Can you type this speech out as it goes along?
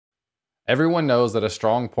Everyone knows that a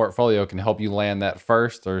strong portfolio can help you land that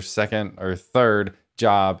first or second or third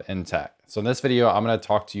job in tech. So in this video, I'm going to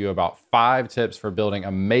talk to you about 5 tips for building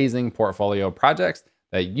amazing portfolio projects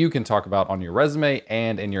that you can talk about on your resume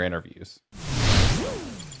and in your interviews.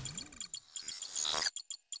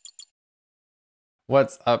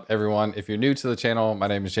 What's up, everyone? If you're new to the channel, my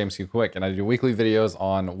name is James Q. Quick, and I do weekly videos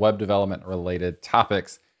on web development related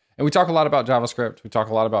topics. And we talk a lot about JavaScript, we talk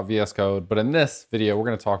a lot about VS Code, but in this video, we're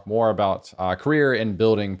going to talk more about career in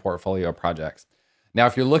building portfolio projects. Now,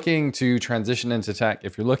 if you're looking to transition into tech,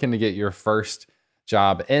 if you're looking to get your first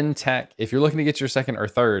job in tech, if you're looking to get your second or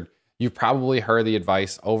third, you've probably heard the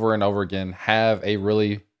advice over and over again: have a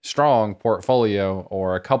really strong portfolio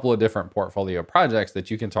or a couple of different portfolio projects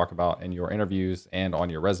that you can talk about in your interviews and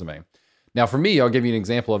on your resume. Now, for me, I'll give you an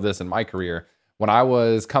example of this in my career. When I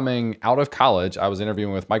was coming out of college, I was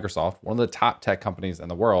interviewing with Microsoft, one of the top tech companies in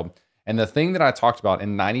the world. And the thing that I talked about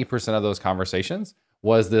in 90% of those conversations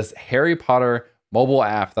was this Harry Potter mobile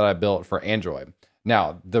app that I built for Android.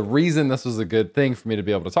 Now, the reason this was a good thing for me to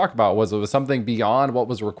be able to talk about was it was something beyond what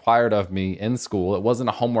was required of me in school. It wasn't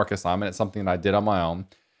a homework assignment. It's something that I did on my own.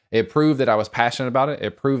 It proved that I was passionate about it.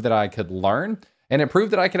 It proved that I could learn, and it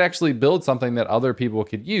proved that I could actually build something that other people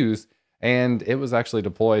could use. And it was actually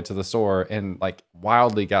deployed to the store and like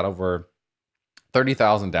wildly got over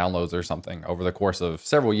 30,000 downloads or something over the course of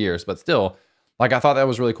several years. But still, like, I thought that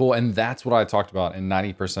was really cool. And that's what I talked about in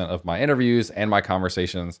 90% of my interviews and my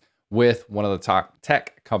conversations with one of the top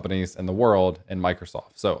tech companies in the world, in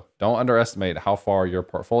Microsoft. So don't underestimate how far your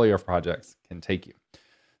portfolio of projects can take you.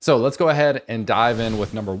 So let's go ahead and dive in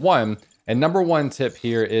with number 1. And number 1 tip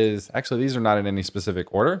here is, actually, these are not in any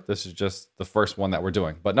specific order. This is just the first one that we're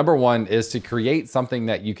doing. But number 1 is to create something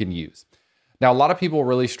that you can use. Now, a lot of people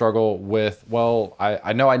really struggle with, well,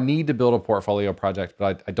 I know I need to build a portfolio project,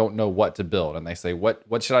 but I don't know what to build. And they say,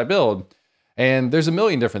 what should I build? And there's a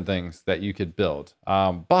million different things that you could build.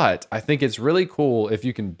 But I think it's really cool if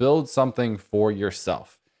you can build something for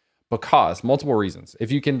yourself. Because multiple reasons.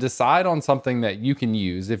 If you can decide on something that you can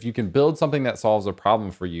use, if you can build something that solves a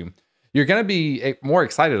problem for you, you're going to be more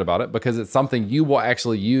excited about it because it's something you will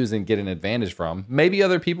actually use and get an advantage from. Maybe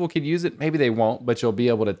other people could use it, maybe they won't, but you'll be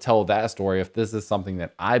able to tell that story if this is something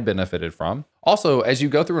that I benefited from. Also, as you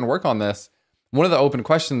go through and work on this, one of the open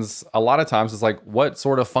questions a lot of times is like, what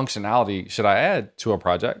sort of functionality should I add to a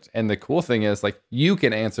project? And the cool thing is, like, you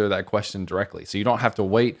can answer that question directly. So you don't have to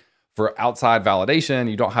wait for outside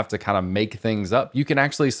validation. You don't have to kind of make things up. You can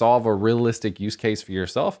actually solve a realistic use case for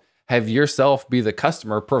yourself. Have yourself be the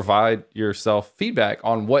customer, provide yourself feedback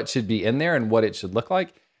on what should be in there and what it should look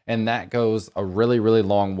like. And that goes a really, really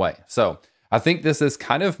long way. So I think this is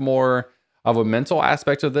kind of more of a mental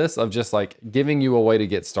aspect of this, of just like giving you a way to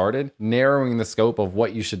get started, narrowing the scope of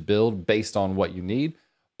what you should build based on what you need.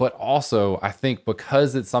 But also, I think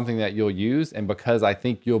because it's something that you'll use, and because I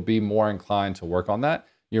think you'll be more inclined to work on that,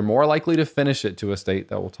 you're more likely to finish it to a state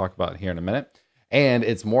that we'll talk about here in a minute. And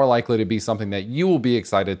it's more likely to be something that you will be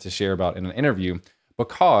excited to share about in an interview,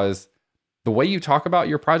 because the way you talk about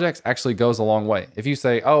your projects actually goes a long way. If you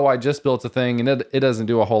say, oh, I just built a thing and it doesn't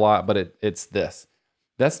do a whole lot, but it's this.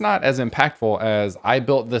 That's not as impactful as, I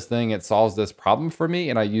built this thing, it solves this problem for me,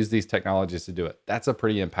 and I use these technologies to do it. That's a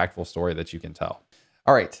pretty impactful story that you can tell.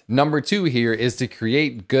 All right, number 2 here is to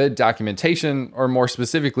create good documentation, or more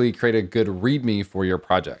specifically, create a good README for your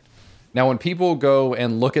project. Now, when people go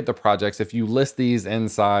and look at the projects, if you list these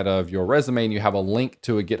inside of your resume and you have a link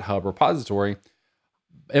to a GitHub repository,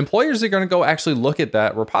 employers are going to go actually look at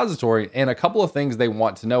that repository. And a couple of things they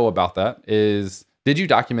want to know about that is, did you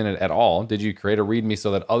document it at all? Did you create a README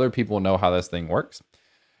so that other people know how this thing works?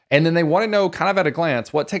 And then they want to know, kind of at a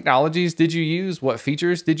glance, what technologies did you use? What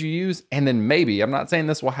features did you use? And then maybe, I'm not saying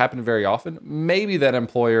this will happen very often, maybe that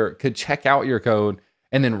employer could check out your code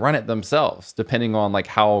and then run it themselves, depending on like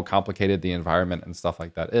how complicated the environment and stuff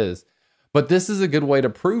like that is. But this is a good way to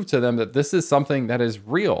prove to them that this is something that is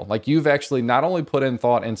real. Like, you've actually not only put in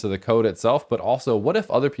thought into the code itself, but also, what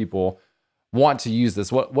if other people want to use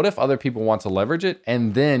this? What if other people want to leverage it?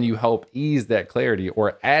 And then you help ease that clarity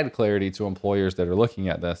or add clarity to employers that are looking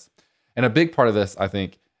at this. And a big part of this, I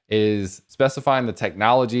think, is specifying the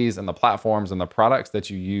technologies and the platforms and the products that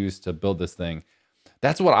you use to build this thing.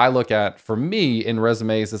 That's what I look at for me in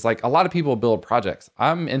resumes. Is like, a lot of people build projects.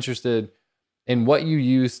 I'm interested in what you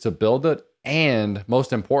use to build it. And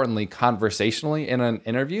most importantly, conversationally in an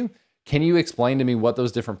interview, can you explain to me what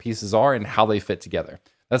those different pieces are and how they fit together?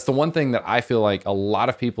 That's the one thing that I feel like a lot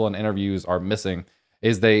of people in interviews are missing,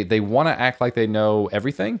 is they want to act like they know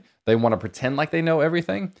everything. They want to pretend like they know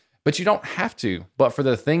everything. but you don't have to. But for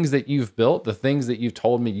the things that you've built, the things that you've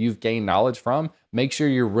told me you've gained knowledge from, make sure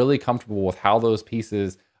you're really comfortable with how those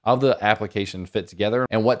pieces of the application fit together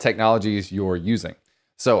and what technologies you're using.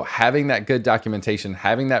 So having that good documentation,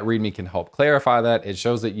 having that README can help clarify that. It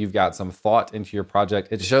shows that you've got some thought into your project.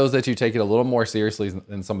 It shows that you take it a little more seriously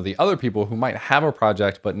than some of the other people who might have a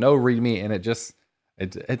project but no README, and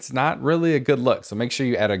it's not really a good look. So make sure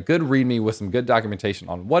you add a good README with some good documentation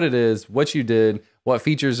on what it is, what you did, what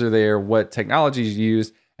features are there, what technologies you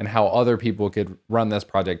used, and how other people could run this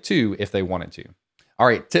project too if they wanted to. All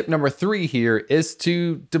right, tip number 3 here is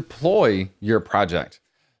to deploy your project.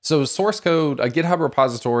 So source code, a GitHub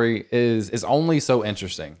repository is only so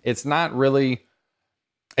interesting. It's not really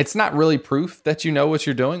proof that you know what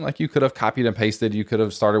you're doing. Like, you could have copied and pasted, you could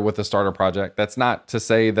have started with a starter project. That's not to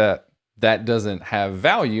say that that doesn't have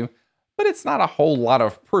value, but it's not a whole lot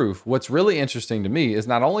of proof. What's really interesting to me is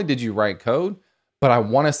not only did you write code, but I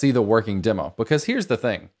want to see the working demo. Because here's the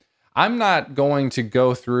thing. I'm not going to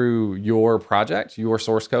go through your project, your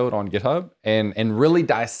source code on GitHub and really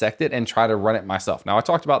dissect it and try to run it myself. Now, I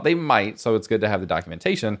talked about they might, so it's good to have the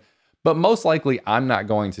documentation, but most likely I'm not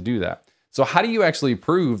going to do that. So how do you actually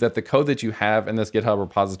prove that the code that you have in this GitHub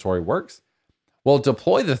repository works? Well,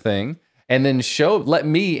 deploy the thing and then let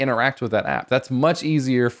me interact with that app. That's much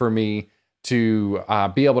easier for me to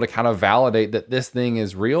be able to kind of validate that this thing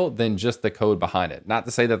is real than just the code behind it. Not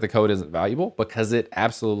to say that the code isn't valuable, because it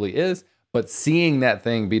absolutely is, but seeing that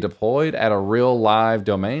thing be deployed at a real live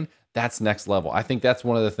domain, that's next level. I think that's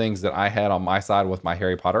one of the things that I had on my side with my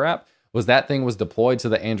Harry Potter app, was that thing was deployed to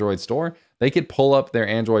the Android store. They could pull up their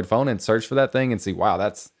Android phone and search for that thing and see, wow,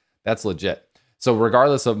 that's legit. So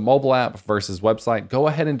regardless of mobile app versus website, go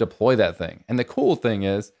ahead and deploy that thing. And the cool thing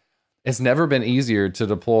is, it's never been easier to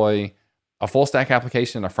deploy a full stack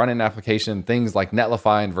application, a front end application, things like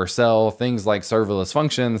Netlify and Vercel, things like serverless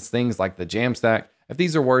functions, things like the Jamstack. If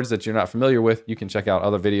these are words that you're not familiar with, you can check out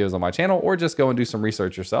other videos on my channel or just go and do some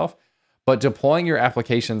research yourself. But deploying your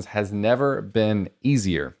applications has never been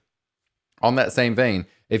easier. On that same vein,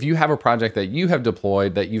 if you have a project that you have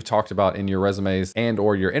deployed that you've talked about in your resumes and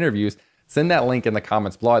or your interviews, send that link in the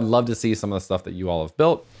comments below. I'd love to see some of the stuff that you all have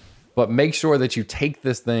built. But make sure that you take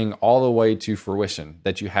this thing all the way to fruition,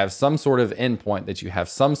 that you have some sort of endpoint, that you have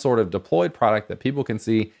some sort of deployed product that people can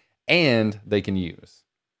see and they can use.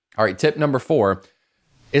 All right, tip number 4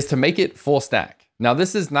 is to make it full stack. Now,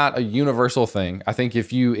 this is not a universal thing. I think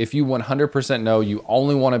if you 100% know you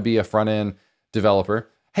only want to be a front-end developer,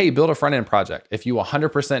 hey, build a front-end project. If you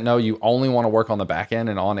 100% know you only want to work on the back end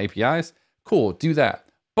and on APIs, cool, do that.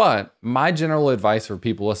 But my general advice for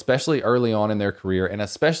people, especially early on in their career and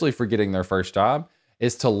especially for getting their first job,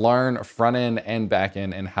 is to learn front end and back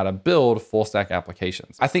end and how to build full stack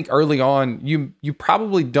applications. I think early on, you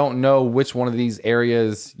probably don't know which one of these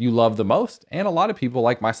areas you love the most. And a lot of people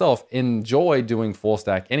like myself enjoy doing full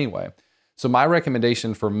stack anyway. So my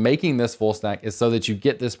recommendation for making this full stack is so that you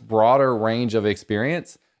get this broader range of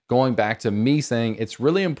experience. Going back to me saying, it's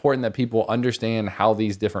really important that people understand how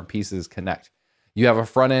these different pieces connect. You have a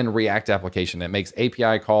front-end React application that makes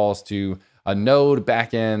API calls to a Node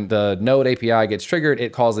backend. The Node API gets triggered.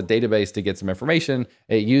 It calls a database to get some information.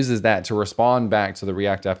 It uses that to respond back to the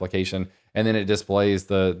React application, and then it displays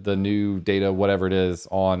the new data, whatever it is,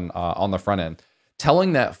 on the front end.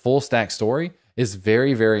 Telling that full stack story is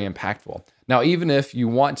very, very impactful. Now, even if you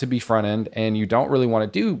want to be front end and you don't really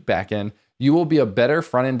want to do back end, you will be a better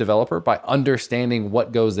front end developer by understanding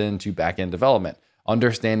what goes into back end development.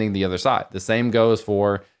 Understanding the other side. The same goes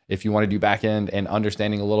for if you want to do back end and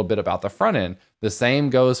understanding a little bit about the front end. The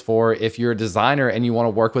same goes for if you're a designer and you want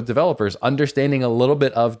to work with developers. Understanding a little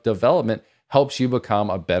bit of development helps you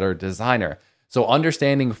become a better designer. So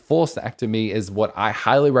understanding full stack to me is what I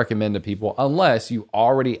highly recommend to people, unless you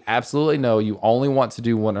already absolutely know you only want to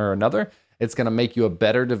do one or another. It's going to make you a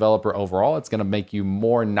better developer overall. It's going to make you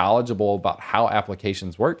more knowledgeable about how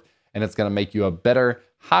applications work, and it's going to make you a better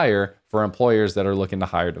hire for employers that are looking to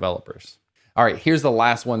hire developers. All right, here's the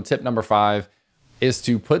last one. Tip number 5 is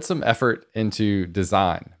to put some effort into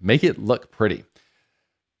design. Make it look pretty.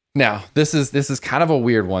 Now, this is kind of a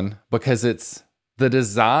weird one because it's the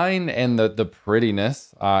design and the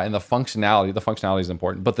prettiness and the functionality. The functionality is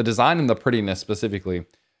important, but the design and the prettiness specifically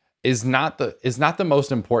is not the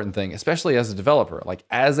most important thing, especially as a developer. Like,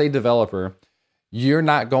 as a developer, you're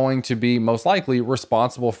not going to be most likely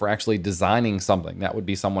responsible for actually designing something. That would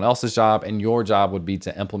be someone else's job, and your job would be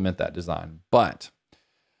to implement that design. But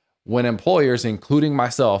when employers, including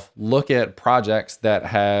myself, look at projects that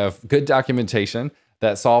have good documentation,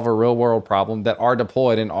 that solve a real world problem, that are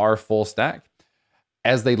deployed and are full stack,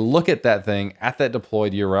 as they look at that thing, at that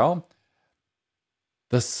deployed URL,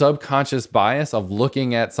 the subconscious bias of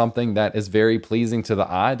looking at something that is very pleasing to the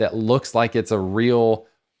eye, that looks like it's a real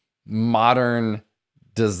modern,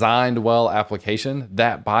 designed well application,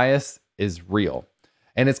 that bias is real.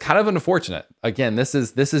 And it's kind of unfortunate. Again, this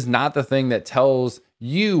is not the thing that tells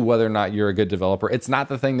you whether or not you're a good developer. It's not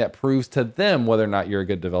the thing that proves to them whether or not you're a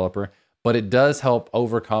good developer, but it does help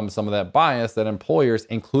overcome some of that bias that employers,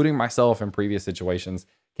 including myself in previous situations,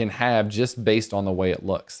 can have just based on the way it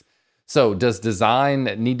looks. So does design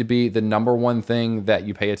need to be the number one thing that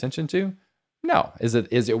you pay attention to? No. Is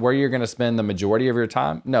it where you're going to spend the majority of your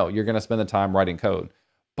time? No, you're going to spend the time writing code.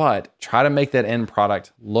 But try to make that end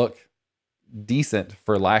product look decent,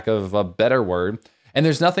 for lack of a better word. And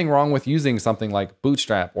there's nothing wrong with using something like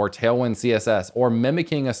Bootstrap or Tailwind CSS or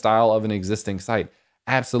mimicking a style of an existing site.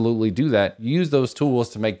 Absolutely do that. Use those tools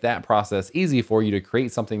to make that process easy for you to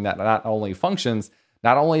create something that not only functions,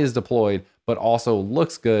 not only is deployed, but also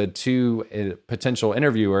looks good to a potential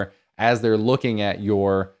interviewer as they're looking at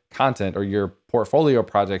your content or your portfolio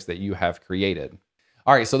projects that you have created.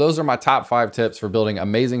 All right, so those are my top 5 tips for building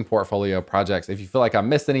amazing portfolio projects. If you feel like I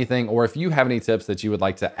missed anything, or if you have any tips that you would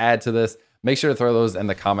like to add to this, make sure to throw those in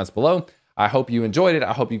the comments below. I hope you enjoyed it.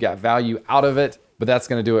 I hope you got value out of it, but that's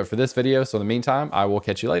gonna do it for this video. So in the meantime, I will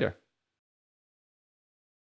catch you later.